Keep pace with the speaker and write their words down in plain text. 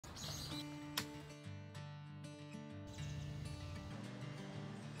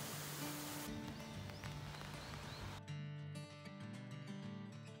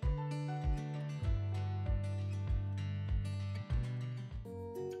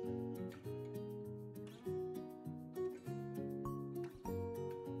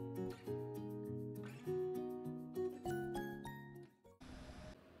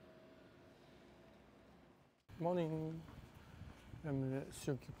Morning. I'm at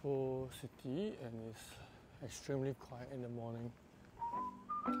Seogwipo city and it's extremely quiet in the morning.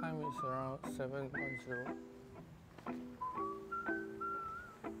 Time is around 7:10.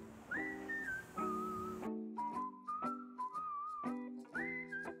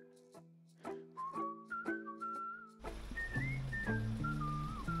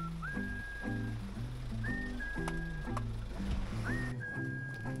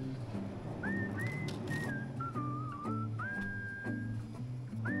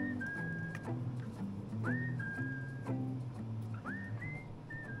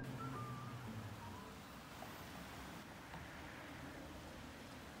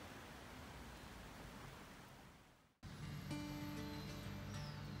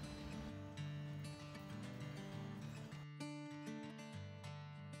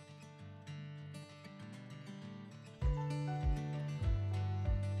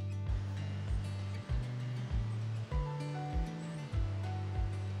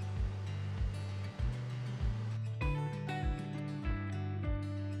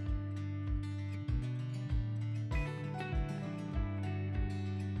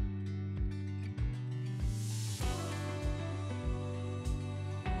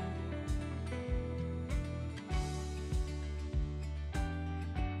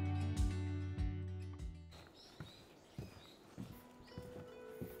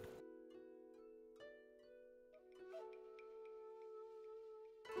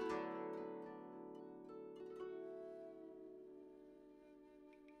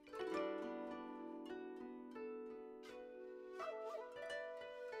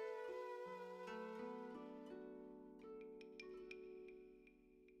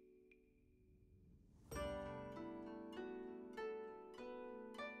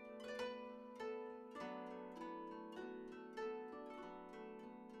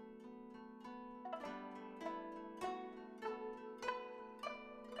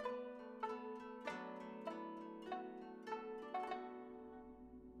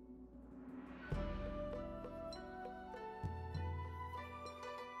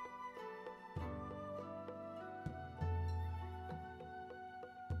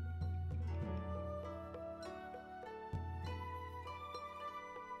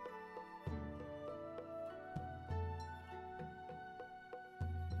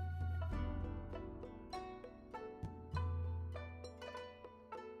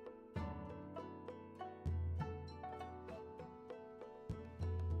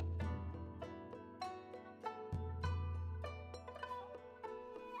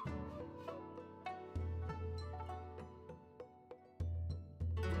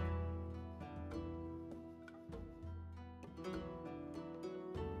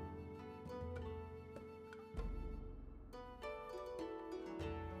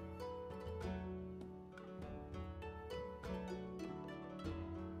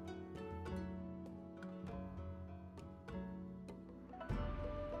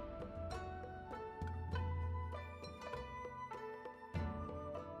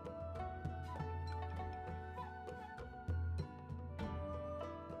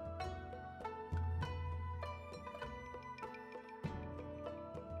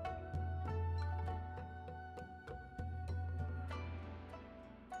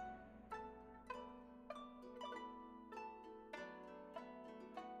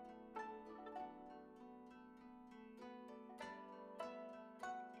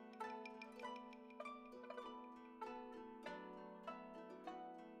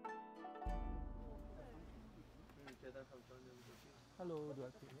 Hello, do I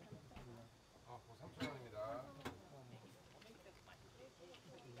pay here? 3,000원입니다. 감사합니다.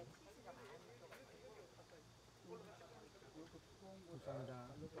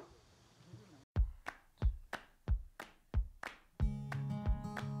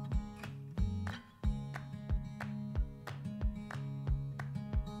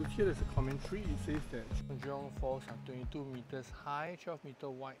 Here there's a commentary. It says that Cheonjeyon falls are 22 meters high, 12 meters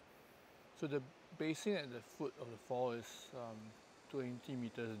wide. So the basin at the foot of the fall is 20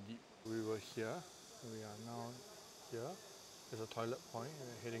 meters deep. We were here. We are now here. There's a toilet point.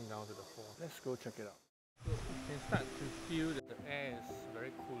 We're heading down to the fall. Let's go check it out. So you can start to feel that the air is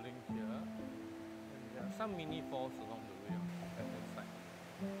very cooling here. And there are some mini falls along the way on the left-hand side.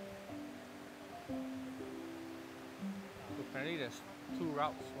 So apparently there's two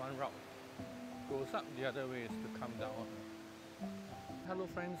routes. One route goes up, the other way is to come down. Hello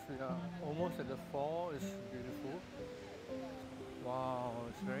friends, we are almost at the fall. It's beautiful. Wow,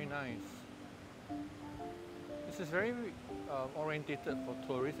 it's very nice. This is very orientated for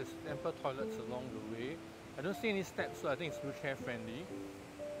tourists. There's ample toilets along the way. I don't see any steps, so I think it's wheelchair friendly.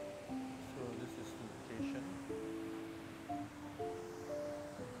 So this is the location.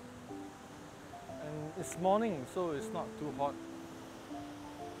 It's morning, so it's not too hot. So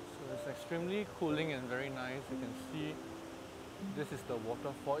it's extremely cooling and very nice. You can see this is the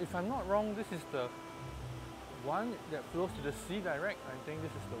waterfall. If I'm not wrong, this is the one that flows to the sea direct. I think this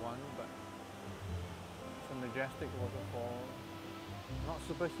is the one, but it's a majestic waterfall. Not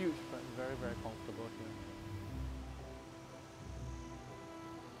super huge, but very, very comfortable here.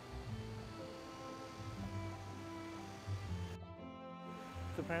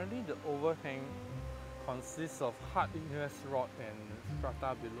 So apparently the overhang consists of hard igneous rock and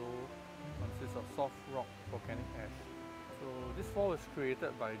strata below consists of soft rock volcanic ash. So this fall is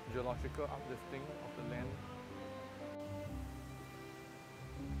created by geological uplifting of the land.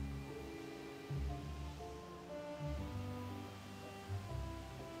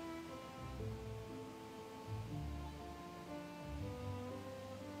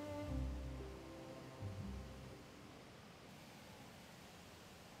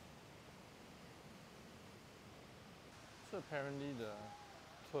 So apparently the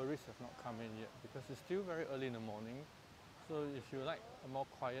tourists have not come in yet because it's still very early in the morning. So if you like a more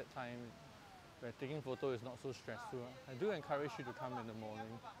quiet time where taking photo is not so stressful, I do encourage you to come in the morning.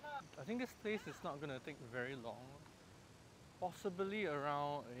 I think this place is not going to take very long, possibly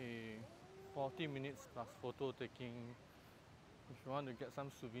around a 40 minutes plus photo taking. If you want to get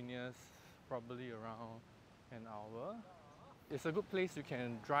some souvenirs, probably around an hour. It's a good place. You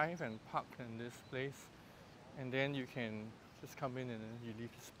can drive and park in this place, and then you can just come in and then you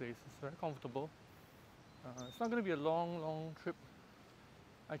leave this place. It's very comfortable. It's not going to be a long trip.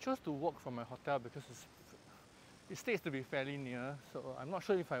 I chose to walk from my hotel because it states to be fairly near, so I'm not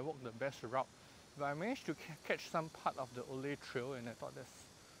sure if I walked the best route, but I managed to catch some part of the Ole Trail, and I thought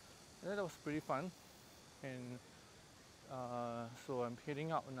that was pretty fun. And so I'm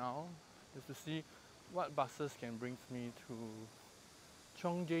heading out now just to see what buses can bring me to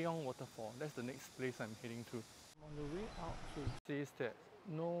Cheonjeyon Waterfall. That's the next place I'm heading to. On the way out, so it says that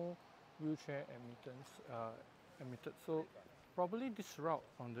no wheelchair admitted. So probably this route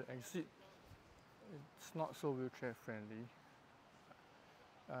on the exit, it's not so wheelchair friendly.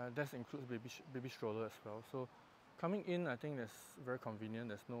 That includes baby stroller as well. So coming in, I think that's very convenient.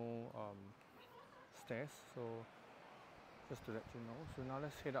 There's no stairs. So just to let you know. So now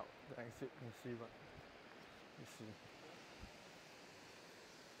let's head out the exit and see what we see.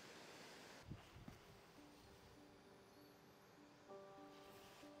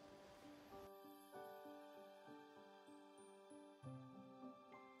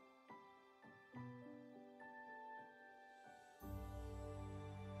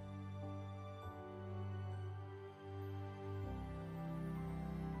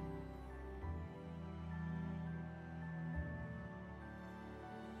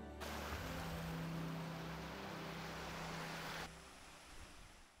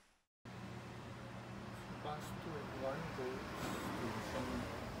 Bus 281 goes to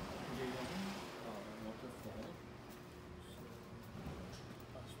Cheonjiyeon Waterfall. So,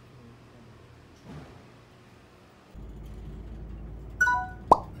 bus 281.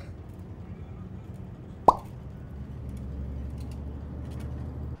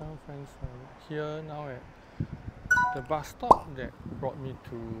 Hello friends, I'm here now at the bus stop that brought me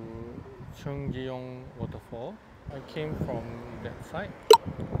to Cheonjeon Waterfall. I came from that side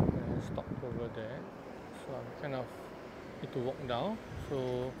and I stopped over there. So I'm kind of need to walk down.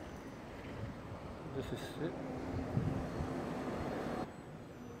 So this is it.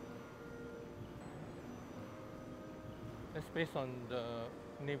 That's based on the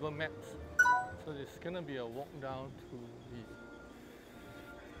Naver Maps. So it's gonna be a walk down to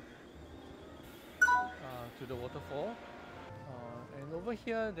the waterfall. And over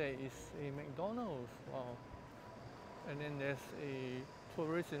here there is a McDonald's. Wow. And then there's a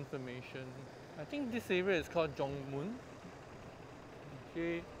tourist information. I think this area is called Jongmun.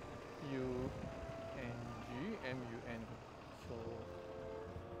 J-U-N-G-M-U-N. So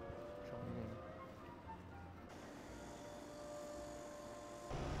Jongmun.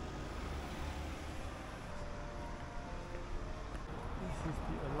 This is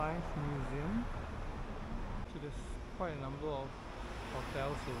the Alive Museum. So there's quite a number of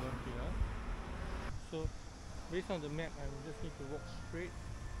hotels over here. So based on the map, I just need to walk straight.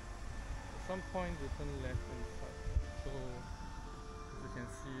 At some point we turn left inside. So as you can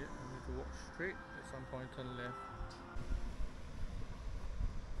see, I need to walk straight. At some point turn left.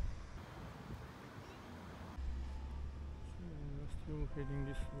 So we're still heading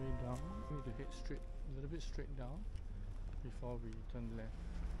this way down. We need to head straight, a little bit straight down before we turn left.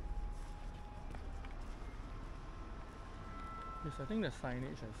 Yes, I think the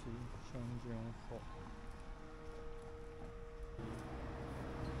signage I see, Cheonjeyon Fort.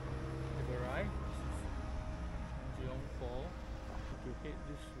 We've arrived. head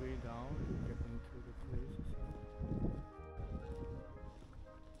this way down to get into the place itself.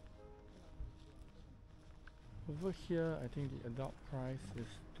 Over here, I think the adult price is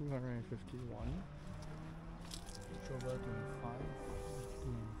 251. Over 25,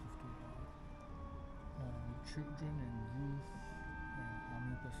 251. Children and youth and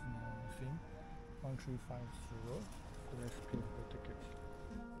army personnel, same, 1350. So let's pay for the tickets.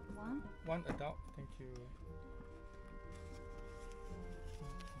 One adult, thank you.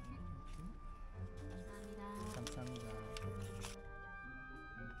 감사합니다.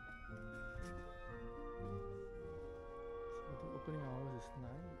 So the opening hours is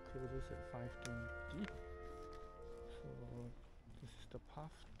 9, it closes at 5:20. So this is the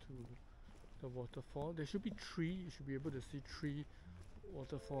path to the waterfall. There should be 3, you should be able to see 3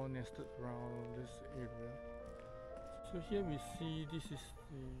 waterfall nested around this area. So here we see this is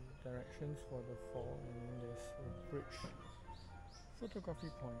the directions for the fall, and then there's a bridge photography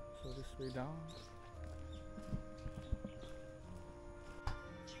point. So this way down.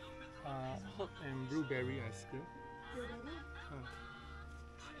 Hot and blueberry ice cream.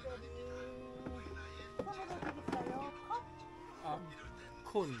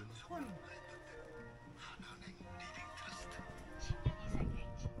 Cone.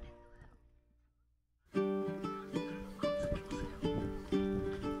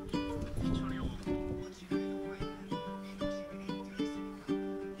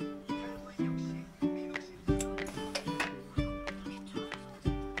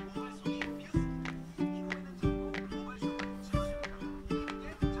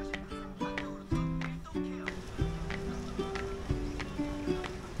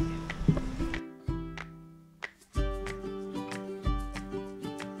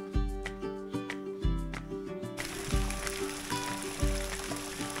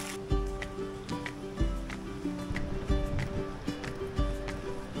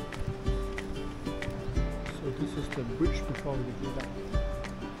 This is the bridge before we get up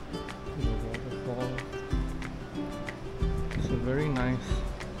to the waterfall. It's a very nice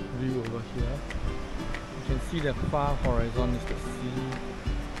view over here. You can see the far horizon is the sea.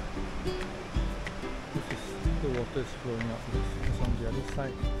 This is the water is flowing out. This is on the other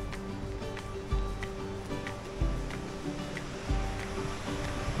side.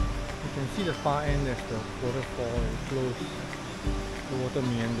 You can see the far end as the waterfall. It flows. The water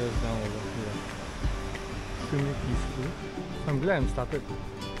meanders down over here. Extremely peaceful. I'm glad I'm started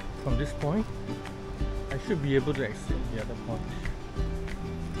from this point. I should be able to exit the other point.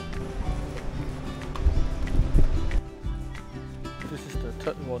 This is the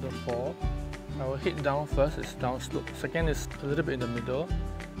third waterfall. I will head down first, it's downslope. Second is a little bit in the middle.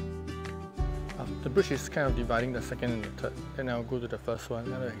 The bridge is kind of dividing the second and the third. Then I'll go to the first one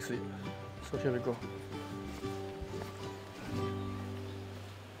and I'll exit. So here we go.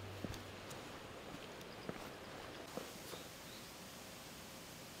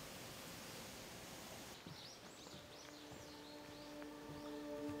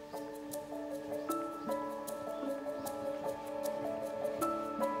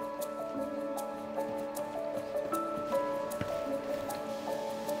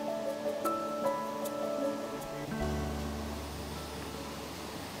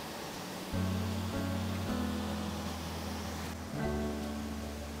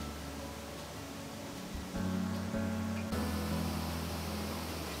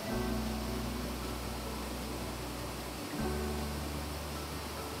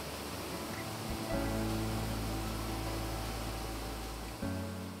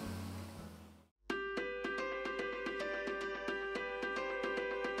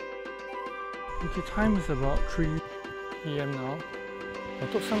 Okay, time is about 3 PM now. I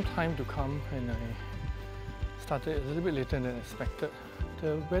took some time to come and I started a little bit later than expected.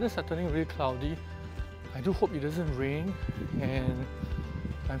 The weather is turning really cloudy. I do hope it doesn't rain, and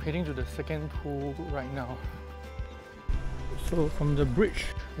I'm heading to the second pool right now. So from the bridge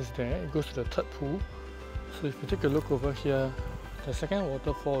is there, it goes to the third pool. So if you take a look over here, the second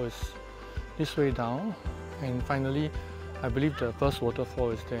waterfall is this way down, and finally I believe the first waterfall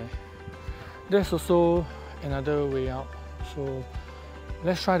is there. There's also another way out, so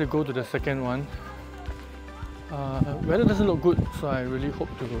let's try to go to the second one. Weather doesn't look good, so I really hope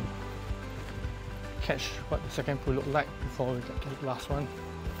to catch what the second pool looked like before we get to the last one.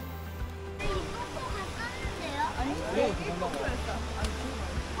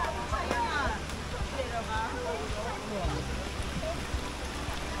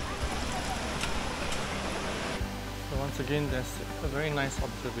 So once again, there's a very nice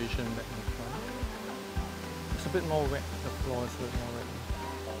observation back in front. It's a bit more wet, the floor is a bit more wet.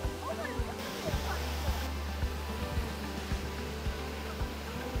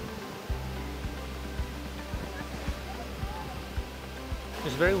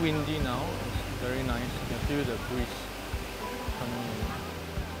 It's very windy now, it's very nice, you can feel the breeze coming in.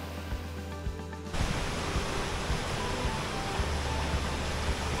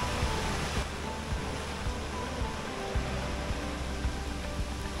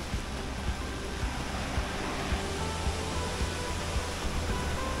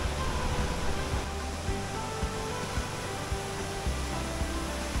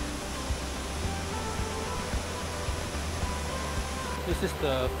 This is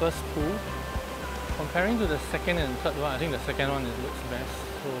the first pool. Comparing to the second and third one, I think the second one looks best.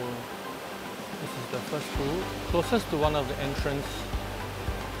 So this is the first pool, closest to one of the entrance.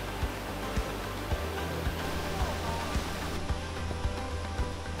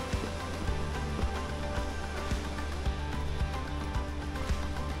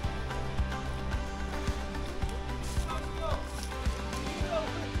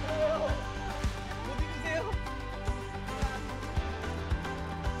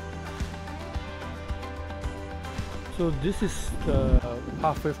 So this is the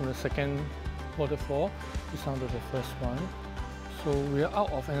pathway from the second waterfall. This is now the first one. So we are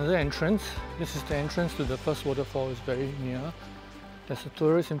out of another entrance. This is the entrance to the first waterfall, it's very near. There's a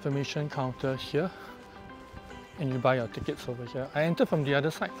tourist information counter here and you buy your tickets over here. I entered from the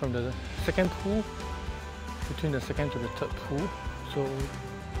other side, from the second pool, between the second to the third pool. So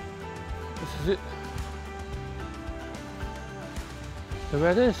this is it. The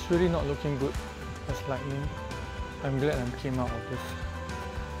weather is really not looking good. There's lightning. I'm glad I came out of this.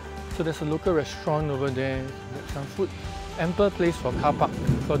 So there's a local restaurant over there, get some food. Ample place for car park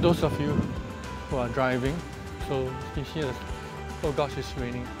for those of you who are driving. So you can hear, oh gosh, it's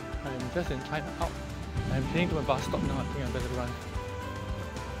raining. I'm just in time out. I'm heading to my bus stop now. I think I better run.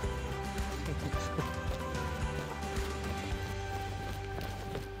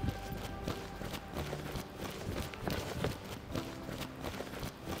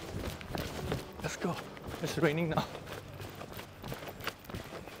 Let's go. It's raining now.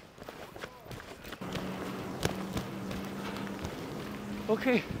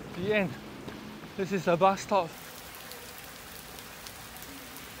 Okay, the end. This is a bus stop.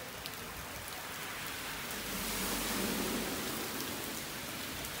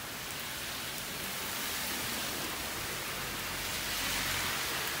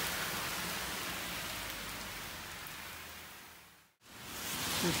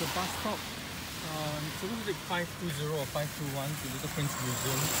 This is a bus stop. It's supposed to take 520 or 521 to Little Prince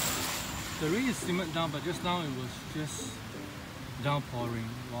Museum. The rain is simmered down, but just now it was just downpouring.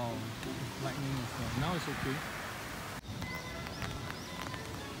 Wow, lightning as well. Now it's okay.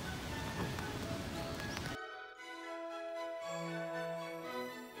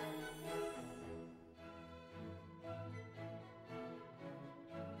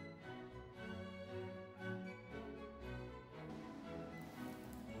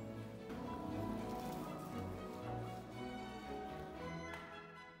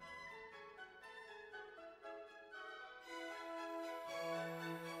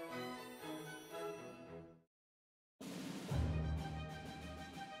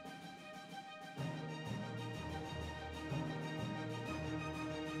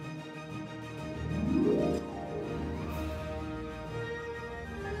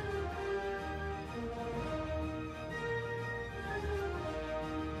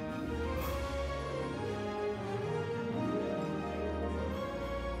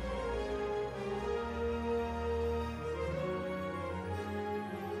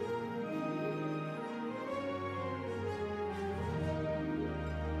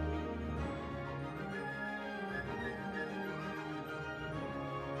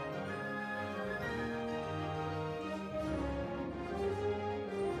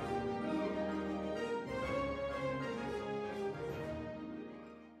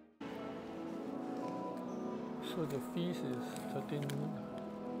 So the fees is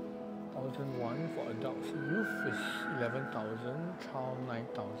 13,001 for adults. Youth is 11,000, child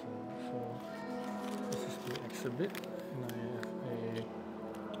 9,000. So this is the exhibit, and I have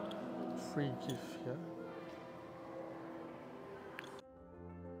a free gift here.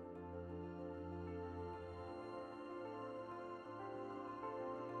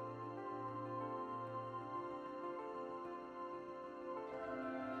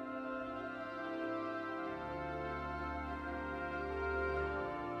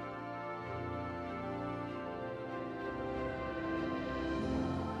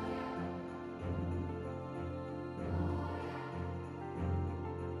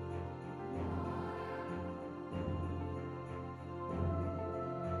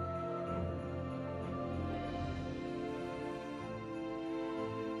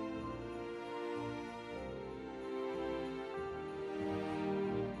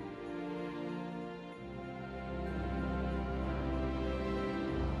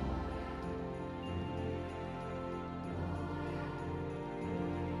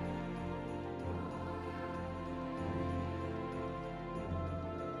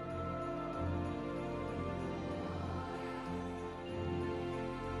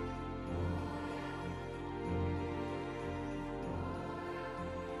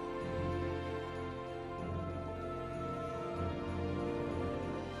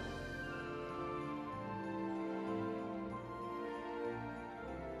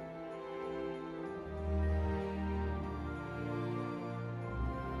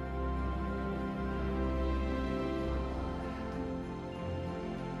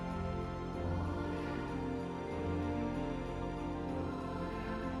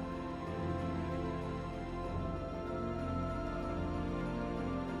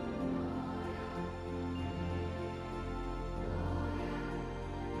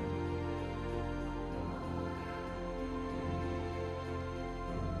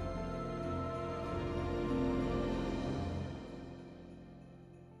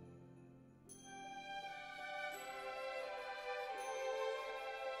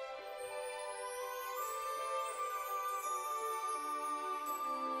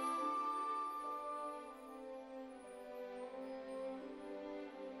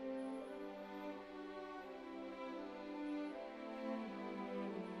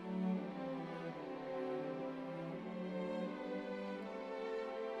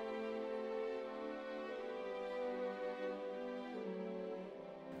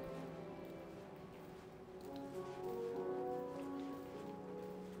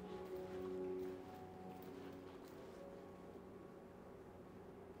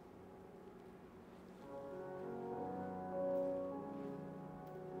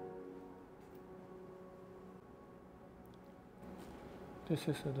 This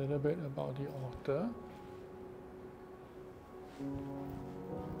is a little bit about the author.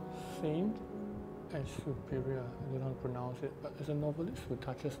 Saint Superior, I don't know how to pronounce it, but is a novelist who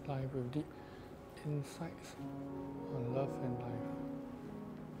touches life with deep insights on love and life.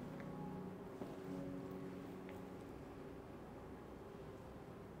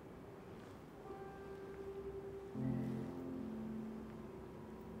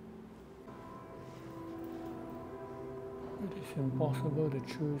 It is impossible to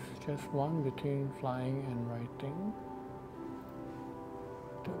choose just one between flying and writing.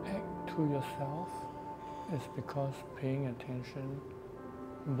 To act to yourself is because paying attention,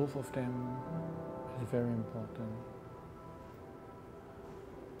 both of them, is very important.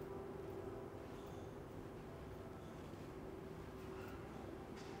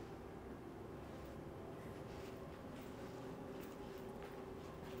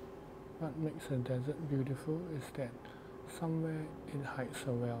 What makes a desert beautiful is that somewhere it hides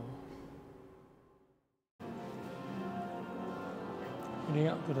a well. Heading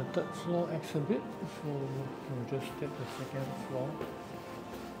up to the third floor exhibit, so we'll just hit the second floor.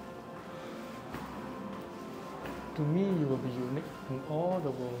 To me, you will be unique in all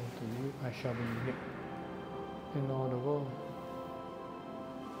the world. To you, I shall be unique in all the world.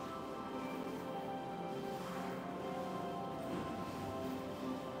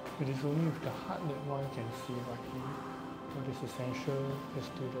 It is only with the heart that one can see rightly. What is essential is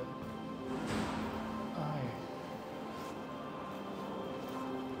to the eye.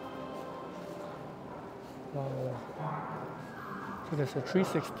 Wow. So there's a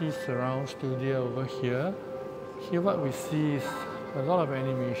 360 surround studio over here. Here what we see is a lot of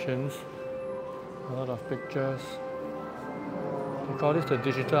animations, a lot of pictures. They call this the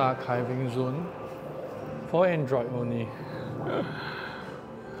digital archiving zone for Android only.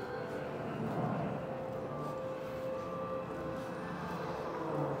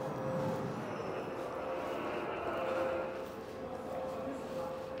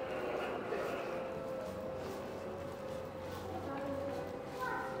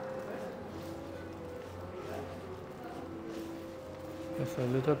 There's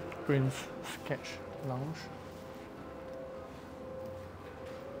a Little Prince sketch lounge.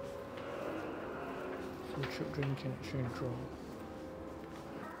 So children can actually draw.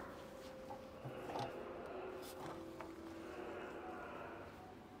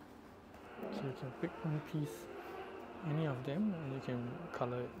 So you can pick one piece, any of them, and you can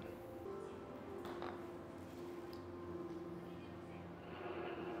color it.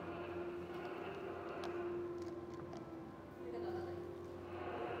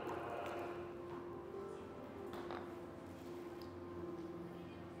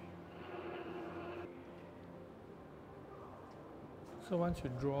 So once you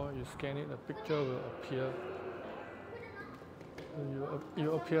draw, you scan it, the picture will appear.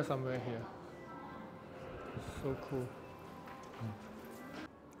 You appear somewhere here. It's so cool.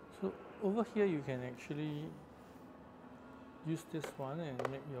 So over here you can actually use this one and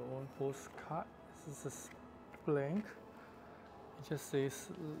make your own postcard. This is blank. It just says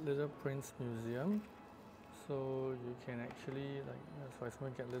Little Prince Museum. So you can actually, like, for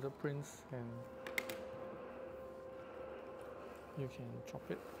example, get Little Prince and you can chop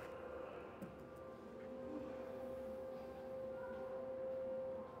it.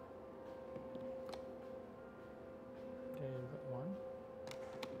 There you got one.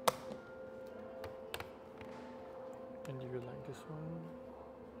 And if you like this one,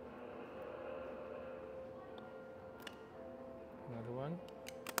 another one.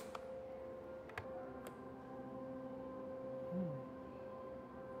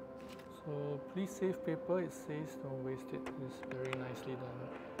 So please save paper, it says don't waste it. It's very nicely done.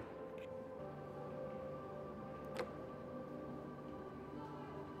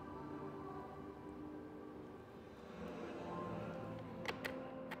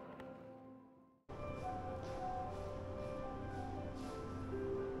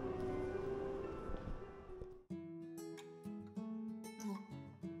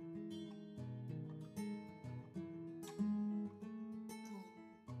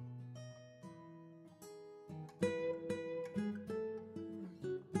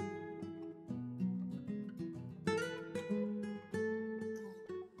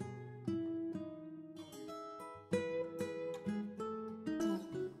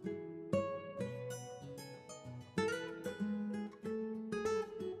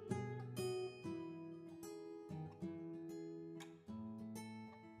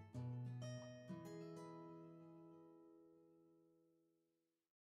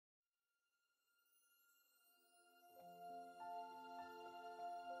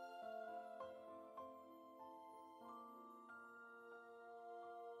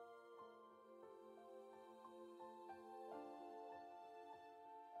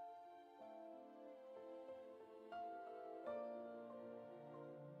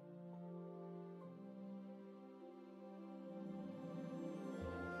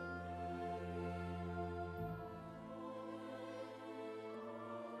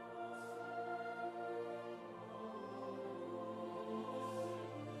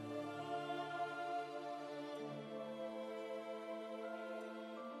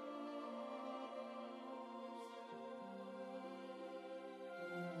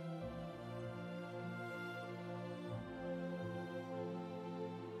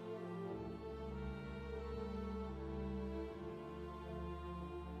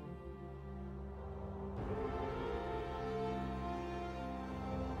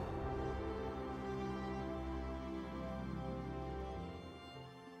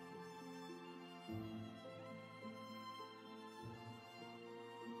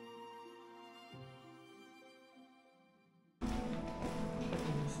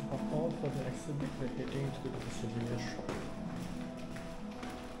 for the exhibit, we're heading to the souvenir shop.